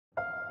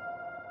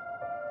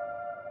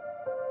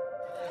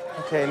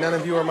Okay, none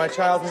of you are my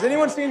child. Has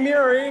anyone seen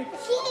Miri?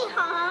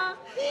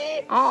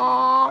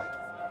 Aww.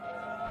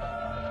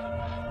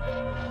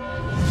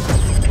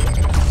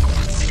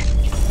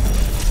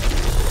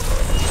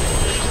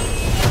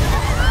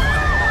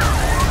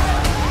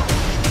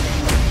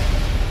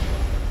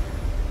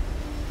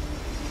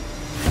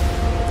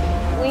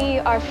 We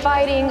are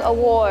fighting a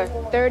war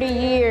 30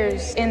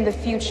 years in the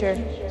future.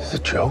 Is this a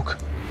joke?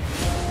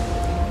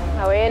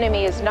 Our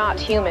enemy is not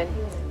human.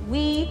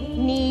 We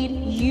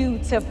need you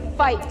to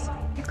fight.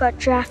 You got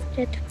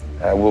drafted.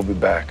 I will be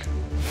back.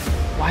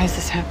 Why is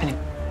this happening?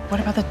 What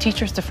about the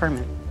teachers'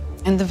 deferment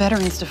and the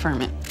veterans'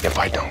 deferment? If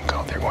I don't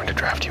go, they're going to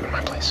draft you in my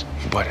place.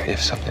 But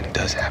if something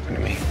does happen to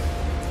me,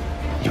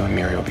 you and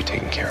Miri will be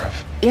taken care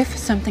of. If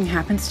something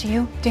happens to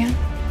you, Dan,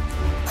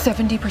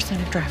 70%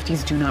 of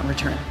draftees do not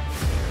return.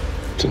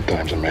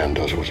 Sometimes a man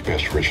does what's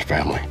best for his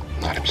family,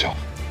 not himself.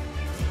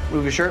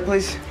 Move your shirt,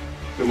 please.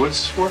 Wait, what's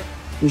this for?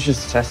 It's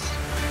just a test.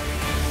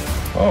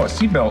 Oh, a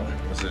seatbelt.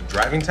 Was it a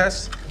driving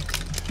test?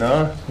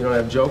 No? You don't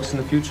have jokes in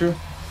the future?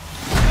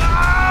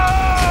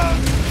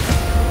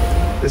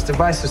 This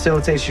device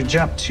facilitates your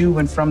jump to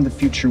and from the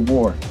future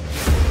war.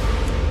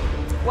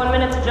 1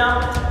 minute to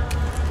jump.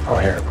 Oh,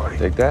 here, buddy.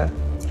 Take that.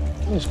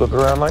 You just flip it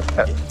around like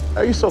that.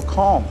 How are you so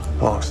calm?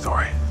 Long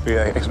story. Are you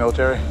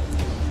ex-military?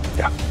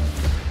 Yeah.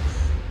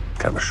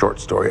 Kind of a short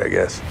story, I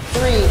guess.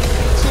 3,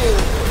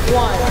 2,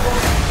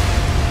 1.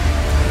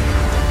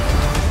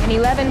 In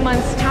 11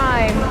 months'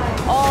 time,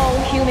 all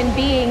human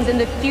beings in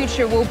the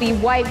future will be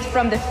wiped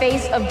from the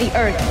face of the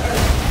earth.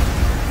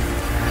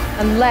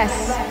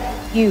 Unless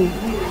you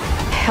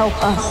help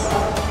us.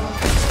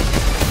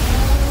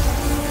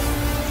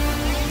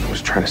 I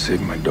was trying to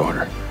save my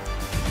daughter.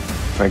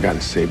 If I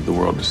gotta save the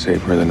world to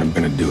save her, then I'm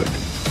gonna do it.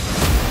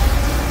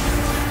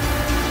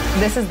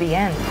 This is the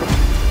end.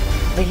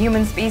 The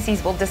human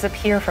species will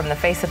disappear from the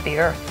face of the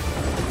earth.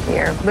 We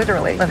are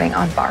literally living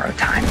on borrowed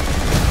time.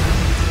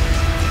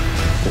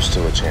 There's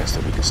still a chance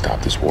that we can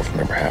stop this war from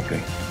ever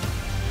happening.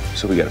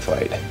 So we gotta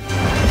fight.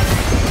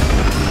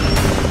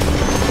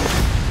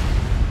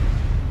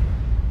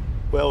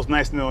 Well, it's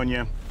nice knowing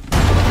you.